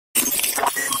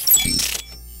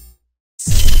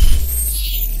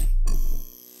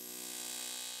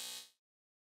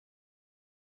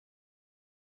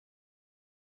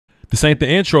This ain't the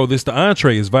intro, this the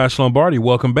entree. Is Voch Lombardi.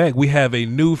 Welcome back. We have a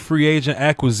new free agent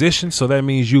acquisition, so that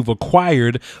means you've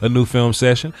acquired a new film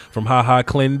session from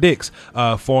Clinton-Dix,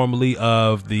 formerly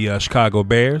of the Chicago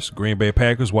Bears, Green Bay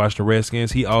Packers, Washington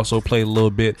Redskins. He also played a little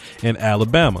bit in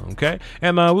Alabama, okay?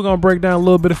 And we're going to break down a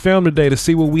little bit of film today to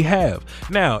see what we have.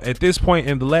 Now, at this point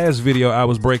in the last video, I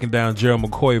was breaking down Gerald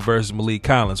McCoy versus Malik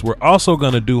Collins. We're also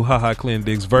going to do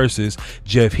Clinton-Dix versus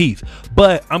Jeff Heath,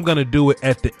 but I'm going to do it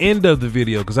at the end of the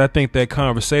video because I think that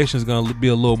conversation is going to be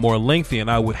a little more lengthy, and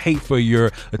I would hate for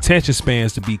your attention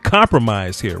spans to be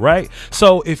compromised here, right?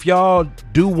 So if y'all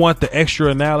do want the extra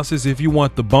analysis, if you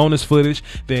want the bonus footage,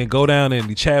 then go down in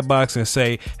the chat box and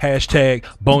say hashtag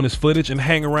bonus footage and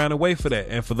hang around and wait for that.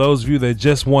 And for those of you that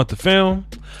just want the film,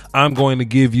 I'm going to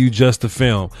give you just the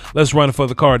film. Let's run it for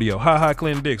the cardio.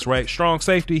 Clinton-Dix, right? Strong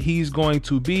safety. He's going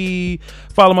to be,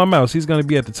 follow my mouse, he's going to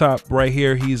be at the top right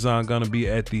here. He's going to be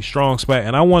at the strong spot,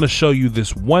 and I want to show you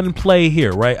this one play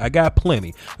here, right? I got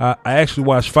plenty. I actually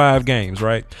watched 5 games,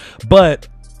 right? But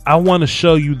I want to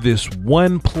show you this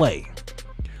one play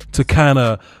to kind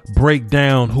of break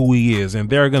down who he is, and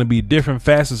there are going to be different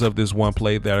facets of this one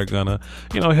play that are gonna,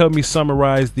 help me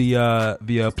summarize the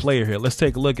player here. Let's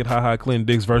take a look at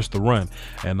Clinton-Dix versus the run,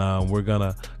 and we're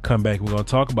gonna come back. We're gonna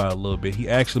talk about it a little bit. He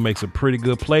actually makes a pretty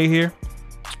good play here,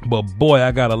 but boy,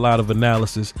 I got a lot of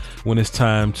analysis when it's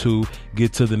time to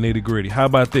get to the nitty gritty. How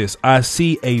about this? I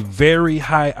see a very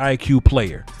high IQ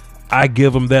player. I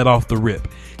give him that off the rip.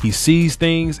 He sees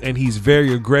things, and he's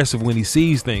very aggressive when he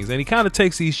sees things, and he kind of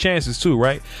takes these chances too,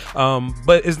 right?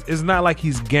 But it's not like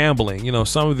he's gambling.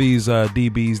 Some of these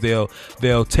DBs,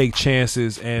 they'll take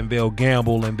chances and they'll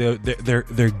gamble, and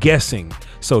they're guessing,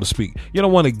 so to speak. You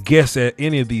don't want to guess at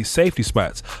any of these safety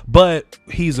spots, but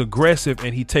he's aggressive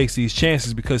and he takes these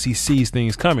chances because he sees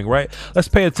things coming, right? Let's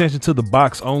pay attention to the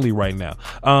box only right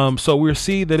now. So we'll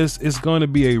see that it's going to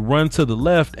be a run to the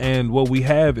left, and what we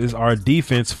have is our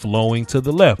defense flowing to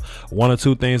the left. One or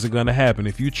two things are going to happen.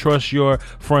 If you trust your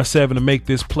front seven to make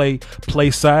this play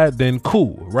side, then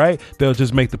cool, right? They'll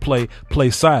just make the play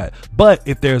side. But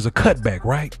if there's a cutback,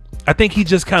 right? I think he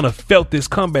just kind of felt this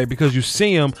comeback because you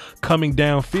see him coming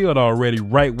downfield already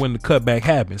right when the cutback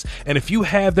happens. And if you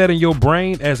have that in your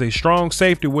brain as a strong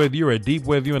safety, whether you're a deep,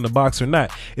 whether you're in the box or not,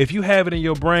 if you have it in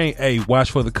your brain, hey, watch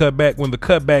for the cutback. When the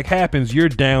cutback happens, you're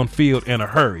downfield in a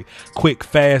hurry, quick,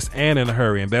 fast, and in a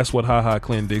hurry. And that's what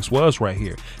Clinton-Dix was right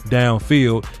here,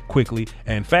 downfield quickly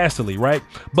and fastly, right?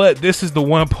 But this is the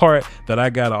one part that I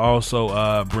got to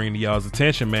also bring to y'all's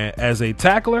attention, man. As a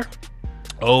tackler,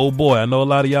 oh boy, I know a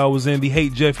lot of y'all was in the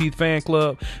Hate Jeff Heath fan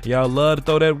club. Y'all love to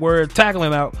throw that word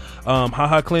tackling out.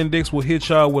 Clinton-Dix will hit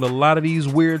y'all with a lot of these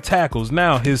weird tackles.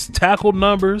 Now, his tackle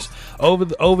numbers over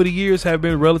the years have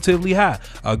been relatively high.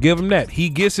 I'll give him that. He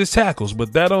gets his tackles,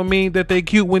 but that don't mean that they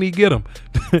cute when he get them.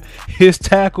 His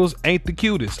tackles ain't the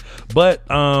cutest, but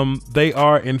they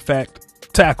are in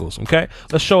fact tackles. Okay,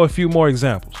 let's show a few more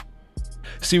examples.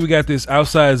 See, we got this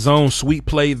outside zone sweep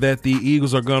play that the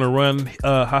Eagles are going to run.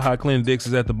 Clinton-Dix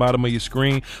is at the bottom of your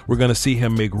screen. We're going to see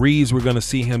him make reads. We're going to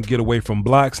see him get away from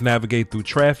blocks, navigate through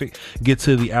traffic, get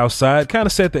to the outside, kind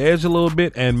of set the edge a little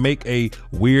bit, and make a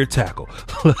weird tackle.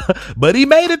 But he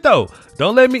made it, though.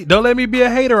 Don't let me be a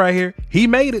hater right here. He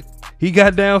made it. He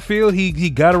got downfield. He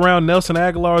got around Nelson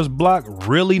Aguilar's block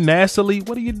really nastily.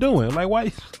 What are you doing? Like,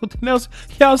 why? Nelson,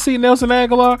 y'all see Nelson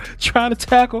Aguilar trying to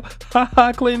tackle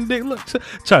Clinton-Dix? Look,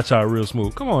 cha-cha real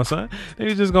smooth. Come on, son.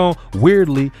 They're just going to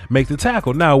weirdly make the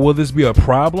tackle. Now, will this be a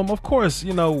problem? Of course,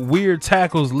 weird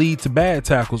tackles lead to bad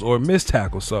tackles or missed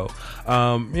tackles. So,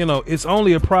 it's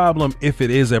only a problem if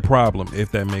it is a problem,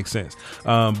 if that makes sense.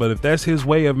 But if that's his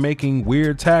way of making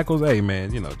weird tackles, hey,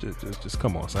 man, just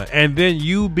come on, son. And then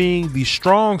you being the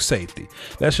strong safety,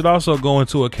 that should also go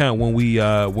into account when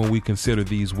we consider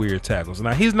these weird tackles.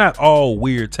 Now, he's not all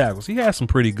weird tackles. He has some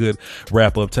pretty good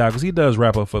wrap up tackles. He does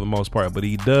wrap up for the most part, but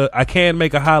I can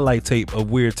make a highlight tape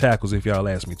of weird tackles if y'all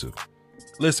ask me to.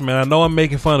 Listen, man, I know I'm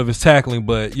making fun of his tackling,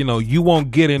 but you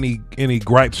won't get any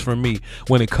gripes from me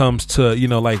when it comes to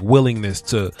like willingness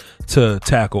to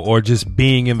tackle or just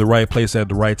being in the right place at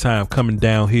the right time, coming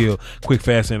downhill quick,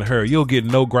 fast, in a hurry. You'll get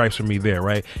no gripes from me there,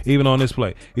 right? Even on this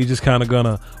play, he's just kind of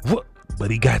gonna whoop, but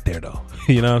he got there though.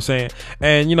 You know what I'm saying?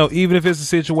 And even if it's a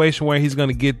situation where he's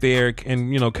gonna get there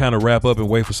and kind of wrap up and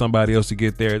wait for somebody else to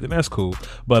get there, then that's cool.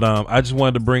 But I just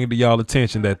wanted to bring it to y'all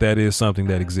attention that is something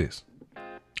that exists.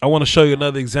 I want to show you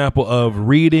another example of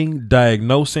reading,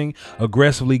 diagnosing,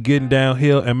 aggressively getting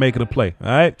downhill, and making a play. All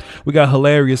right, we got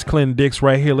hilarious Clinton-Dix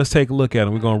right here. Let's take a look at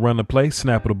him. We're going to run the play,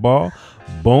 snap of the ball,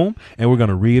 Boom. And we're going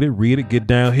to read it, get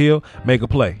downhill, make a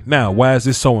play. Now, why is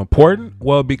this so important?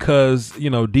 Well, because,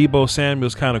 Debo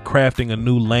Samuel's kind of crafting a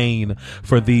new lane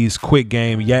for these quick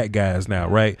game yak guys now,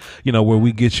 right? Where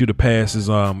we get you the passes,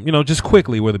 just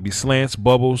quickly, whether it be slants,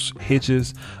 bubbles,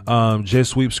 hitches, jet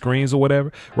sweep screens or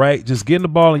whatever, right? Just getting the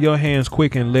ball in your hands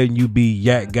quick and letting you be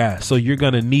yak guys. So you're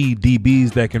going to need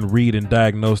DBs that can read and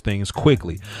diagnose things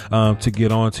quickly to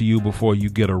get on to you before you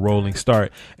get a rolling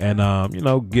start and,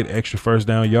 get extra first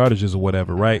down yardages or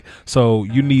whatever, right? So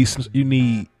you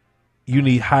need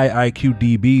high IQ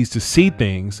DBs to see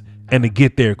things and to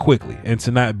get there quickly and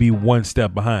to not be one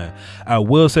step behind. I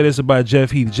will say this about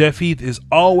Jeff Heath. Jeff Heath is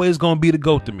always going to be the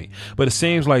GOAT to me, but it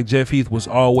seems like Jeff Heath was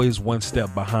always one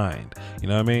step behind. You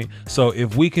know what I mean? So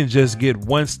if we can just get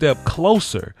one step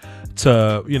closer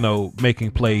to,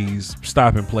 making plays,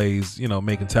 stopping plays,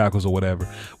 making tackles or whatever,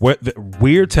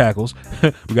 weird tackles.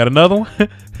 We got another one.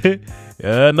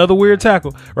 Another weird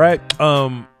tackle, right?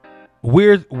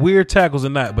 Weird tackles or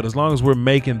not, but as long as we're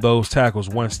making those tackles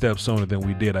one step sooner than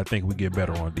we did, I think we get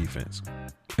better on defense.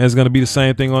 And it's going to be the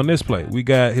same thing on this play. We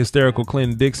got hysterical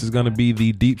Clinton-Dix is going to be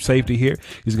the deep safety here.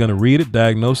 He's going to read it,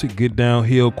 diagnose it, get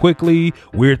downhill quickly,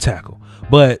 weird tackle.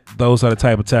 But those are the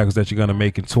type of tackles that you're going to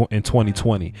make in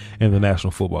 2020 in the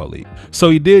National Football League. So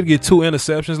he did get 2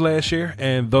 interceptions last year,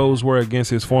 and those were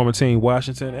against his former team,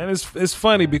 Washington. And it's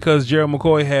funny because Gerald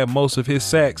McCoy had most of his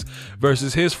sacks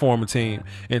versus his former team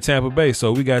in Tampa Bay.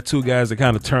 So we got 2 guys that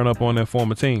kind of turn up on their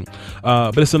former team.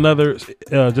 But it's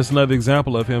just another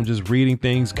example of him just reading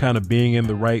things, kind of being in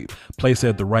the right place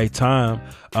at the right time,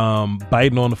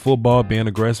 biting on the football, being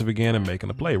aggressive again, and making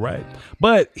a play, right?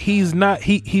 But he's not.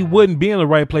 He wouldn't be in the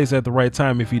right place at the right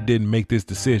time if he didn't make this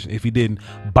decision, if he didn't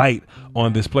bite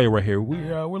on this play right here.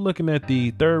 We're looking at the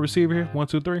third receiver here. 1,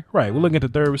 2, 3. Right. We're looking at the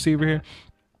third receiver here.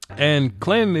 And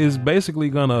Clinton is basically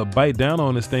going to bite down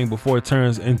on this thing before it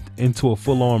turns into a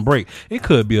full-on break. It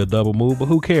could be a double move, but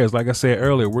who cares? Like I said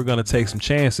earlier, we're going to take some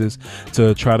chances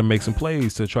to try to make some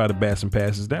plays, to try to bat some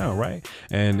passes down, right?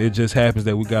 And it just happens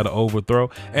that we got to overthrow.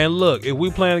 And look, if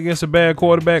we playing against a bad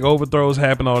quarterback, overthrows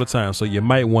happen all the time. So you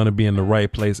might want to be in the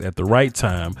right place at the right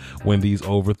time when these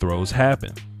overthrows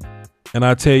happen. And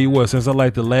I tell you what, since I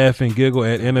like to laugh and giggle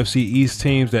at NFC East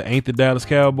teams that ain't the Dallas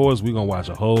Cowboys, we're going to watch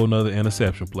a whole nother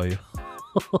interception play.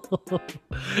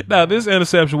 Now, this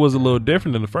interception was a little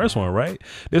different than the first one, right?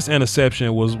 This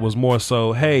interception was more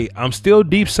so, hey, I'm still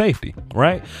deep safety,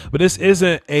 right? But this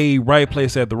isn't a right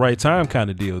place at the right time kind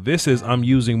of deal. This is I'm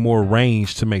using more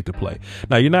range to make the play.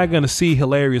 Now, you're not going to see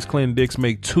hilarious Clinton-Dix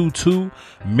make too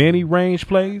many range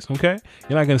plays, okay?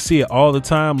 You're not going to see it all the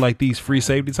time like these free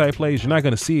safety type plays. You're not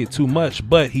going to see it too much,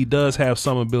 but he does have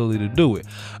some ability to do it.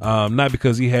 Not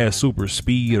because he has super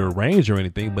speed or range or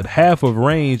anything, but half of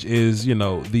range is,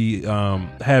 the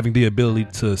having the ability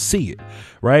to see it,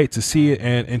 right? To see it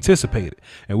and anticipate it.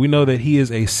 And we know that he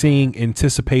is a seeing,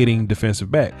 anticipating defensive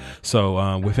back.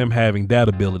 So with him having that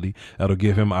ability, that'll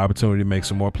give him an opportunity to make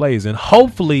some more plays. And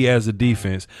hopefully as a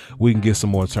defense, we can get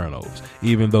some more turnovers,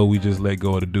 even though we just let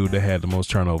go of the dude that had the most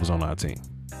turnovers on our team.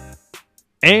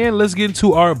 And let's get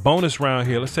into our bonus round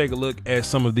here. Let's take a look at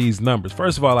some of these numbers.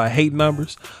 First of all, I hate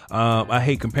numbers. I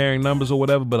hate comparing numbers or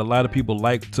whatever, but a lot of people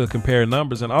like to compare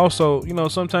numbers. And also,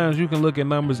 sometimes you can look at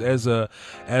numbers as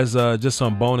just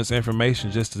some bonus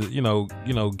information, just to,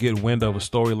 get wind of a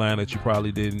storyline that you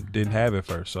probably didn't have at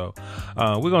first. So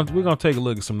we're gonna take a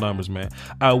look at some numbers, man.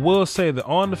 I will say that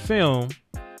on the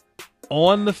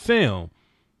film,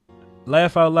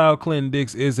 laugh out loud,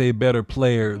 Clinton-Dix is a better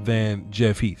player than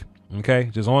Jeff Heath. Okay,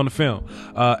 just on the film,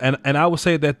 and I would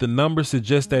say that the numbers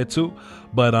suggest that too,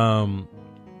 but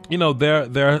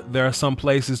there are some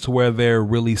places to where they're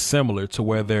really similar, to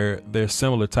where they're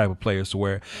similar type of players, to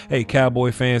where, hey,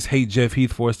 Cowboy fans hate Jeff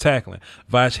Heath for his tackling.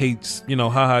 Voch hates,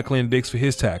 Clinton-Dix for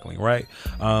his tackling, right?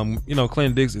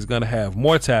 Clinton-Dix is going to have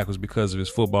more tackles because of his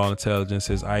football intelligence,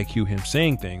 his IQ, him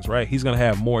seeing things, right? He's going to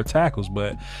have more tackles,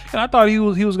 but I thought he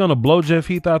was going to blow Jeff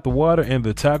Heath out the water in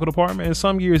the tackle department, and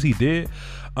some years he did.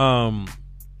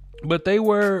 But they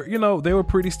were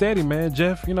pretty steady, man.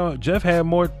 Jeff had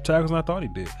more tackles than I thought he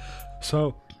did.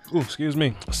 So, excuse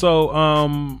me.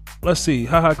 So, let's see.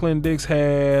 Clinton-Dix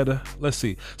had,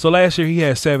 So last year he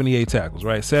had 78 tackles,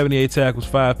 right? 78 tackles,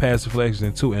 5 pass deflections,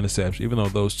 and 2 interceptions. Even though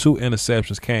those 2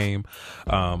 interceptions came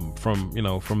from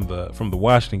the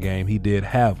Washington game, he did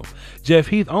have them. Jeff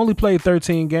Heath only played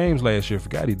 13 games last year.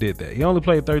 Forgot he did that. He only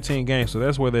played 13 games, so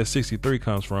that's where that 63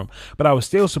 comes from. But I was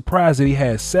still surprised that he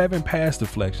had 7 pass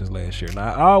deflections last year.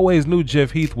 Now, I always knew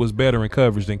Jeff Heath was better in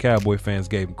coverage than Cowboy fans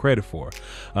gave him credit for,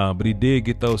 but he did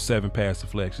get those tackles, 7 pass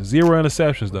deflections, 0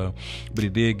 interceptions though, but he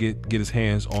did get his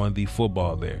hands on the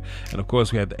football there. And of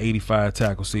course we had the 85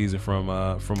 tackle season from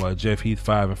Jeff Heath,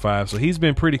 5-5. So he's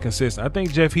been pretty consistent. I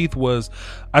think Jeff Heath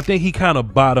he kind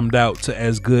of bottomed out to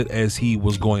as good as he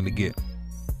was going to get.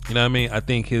 You know what I mean? I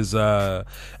think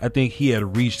he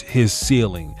had reached his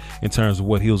ceiling in terms of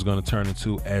what he was going to turn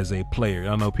into as a player.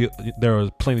 I know there are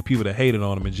plenty of people that hated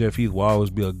on him, and Jeff Heath will always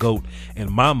be a GOAT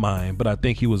in my mind, but I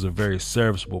think he was a very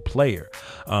serviceable player.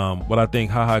 What I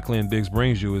think Clinton-Dix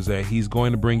brings you is that he's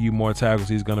going to bring you more tackles.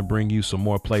 He's going to bring you some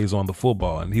more plays on the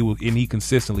football, and he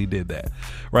consistently did that,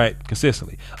 right?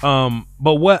 Consistently.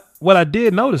 But what I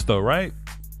did notice though, right?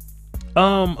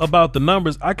 About the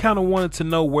numbers, I kind of wanted to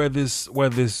know where this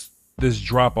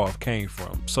drop off came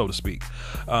from, so to speak.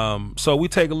 So we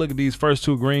take a look at these first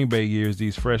 2 Green Bay years,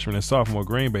 these freshman and sophomore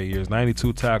Green Bay years,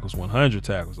 92 tackles, 100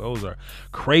 tackles. Those are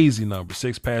crazy numbers.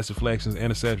 6 pass deflections,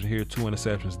 interception here, 2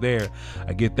 interceptions there.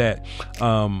 I get that.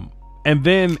 And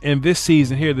then in this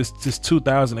season here, this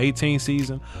 2018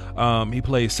 season, he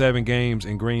played 7 games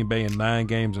in Green Bay and 9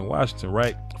 games in Washington,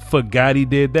 right? Forgot he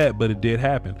did that, but it did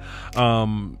happen.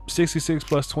 66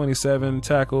 plus 27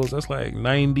 tackles, that's like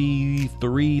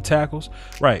 93 tackles,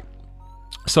 right?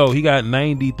 So he got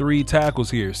 93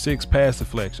 tackles here, 6 pass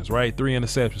deflections, right? 3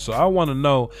 interceptions. So I want to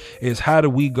know is how do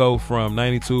we go from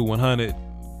 92, 100,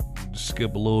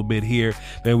 skip a little bit here,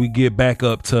 then we get back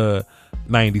up to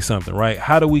 90 something, right?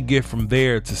 How do we get from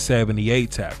there to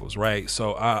 78 tackles, right?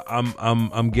 So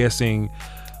I'm guessing.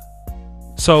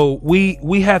 So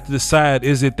we have to decide,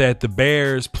 is it that the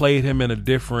Bears played him in a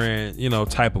different,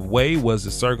 type of way? Was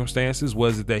it circumstances?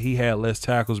 Was it that he had less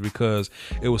tackles because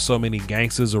it was so many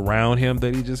gangsters around him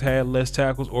that he just had less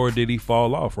tackles, or did he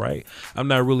fall off, right? I'm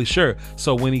not really sure.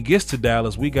 So when he gets to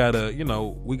Dallas, we gotta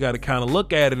kind of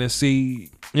look at it and see,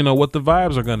 what the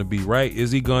vibes are going to be, right?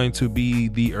 Is he going to be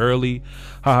the early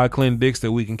Clinton-Dix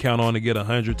that we can count on to get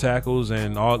 100 tackles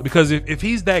and all? Because if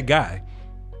he's that guy,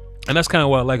 and that's kind of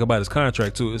what I like about his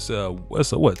contract too. It's a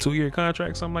 2-year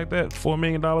contract, something like that, $4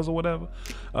 million or whatever,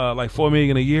 like $4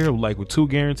 million a year, like with 2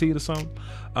 guaranteed or something.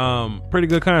 Pretty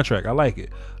good contract. I like it.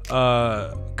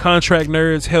 Contract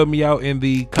nerds, help me out in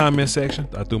the comment section.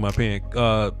 I threw my pen.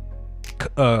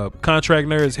 Contract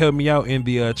nerds, help me out in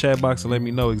the chat box and let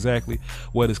me know exactly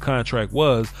what his contract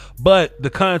was. But the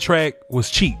contract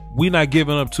was cheap. We're not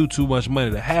giving up too much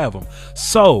money to have him.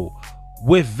 So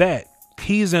with that,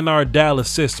 he's in our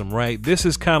Dallas system, right? This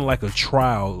is kind of like a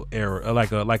trial era,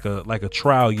 like a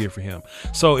trial year for him.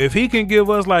 So if he can give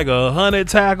us like 100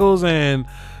 tackles and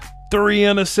 3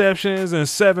 interceptions and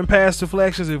 7 pass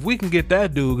deflections, if we can get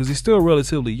that dude, because he's still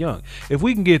relatively young, if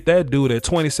we can get that dude at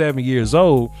 27 years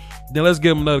old, then let's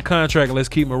give him another contract and let's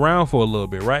keep him around for a little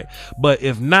bit, right? But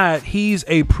if not, he's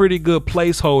a pretty good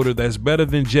placeholder that's better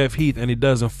than Jeff Heath, and he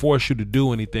doesn't force you to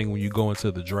do anything when you go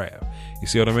into the draft. You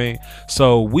see what I mean?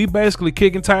 So we basically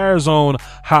kicking tires on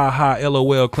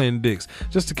LOL Clinton-Dix,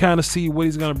 just to kind of see what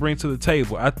he's going to bring to the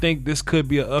table. I think this could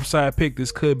be an upside pick.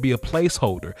 This could be a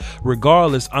placeholder.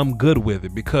 Regardless, I'm good with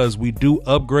it because we do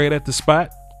upgrade at the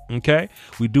spot. Okay,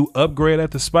 we do upgrade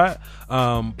at the spot.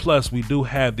 Plus we do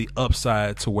have the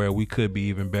upside to where we could be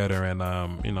even better. And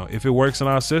if it works in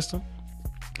our system,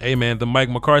 hey man, the Mike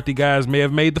McCarthy guys may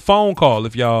have made the phone call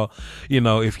if y'all put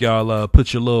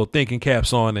your little thinking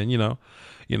caps on and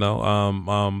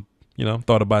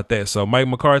thought about that. So Mike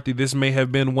McCarthy, this may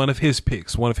have been one of his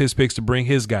picks to bring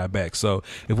his guy back. So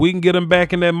if we can get him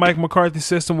back in that Mike McCarthy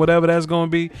system, whatever that's going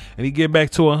to be, and he get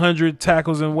back to 100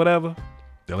 tackles and whatever,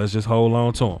 then let's just hold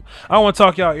on to him. I don't want to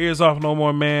talk y'all ears off no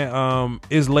more, man.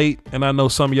 It's late, and I know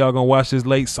some of y'all gonna watch this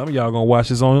late. Some of y'all gonna watch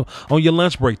this on your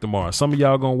lunch break tomorrow. Some of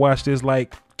y'all gonna watch this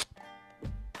like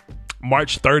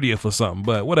March 30th or something,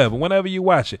 but whatever, whenever you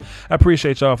watch it. I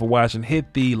appreciate y'all for watching.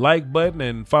 Hit the like button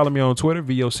and follow me on Twitter,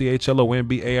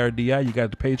 VOCHLONBARDI. You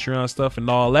got the Patreon stuff and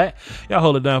all that. Y'all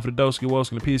hold it down for the Doski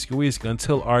Woski and the Peasky Whiskey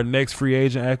until our next free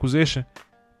agent acquisition.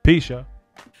 Peace, y'all.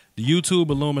 The YouTube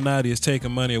Illuminati is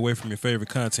taking money away from your favorite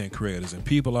content creators, and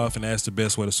people often ask the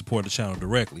best way to support the channel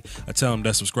directly. I tell them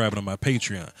that's subscribing to my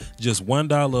Patreon. Just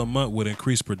 $1 a month would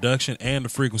increase production and the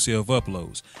frequency of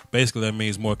uploads. Basically, that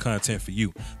means more content for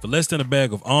you. For less than a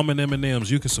bag of almond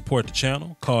M&Ms, you can support the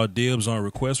channel, call dibs on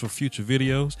requests for future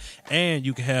videos, and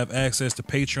you can have access to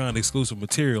Patreon exclusive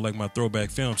material like my throwback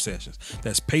film sessions.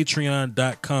 That's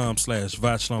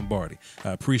patreon.com/Voch Lombardi.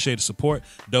 I appreciate the support.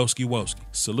 Doski Woski.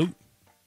 Salute.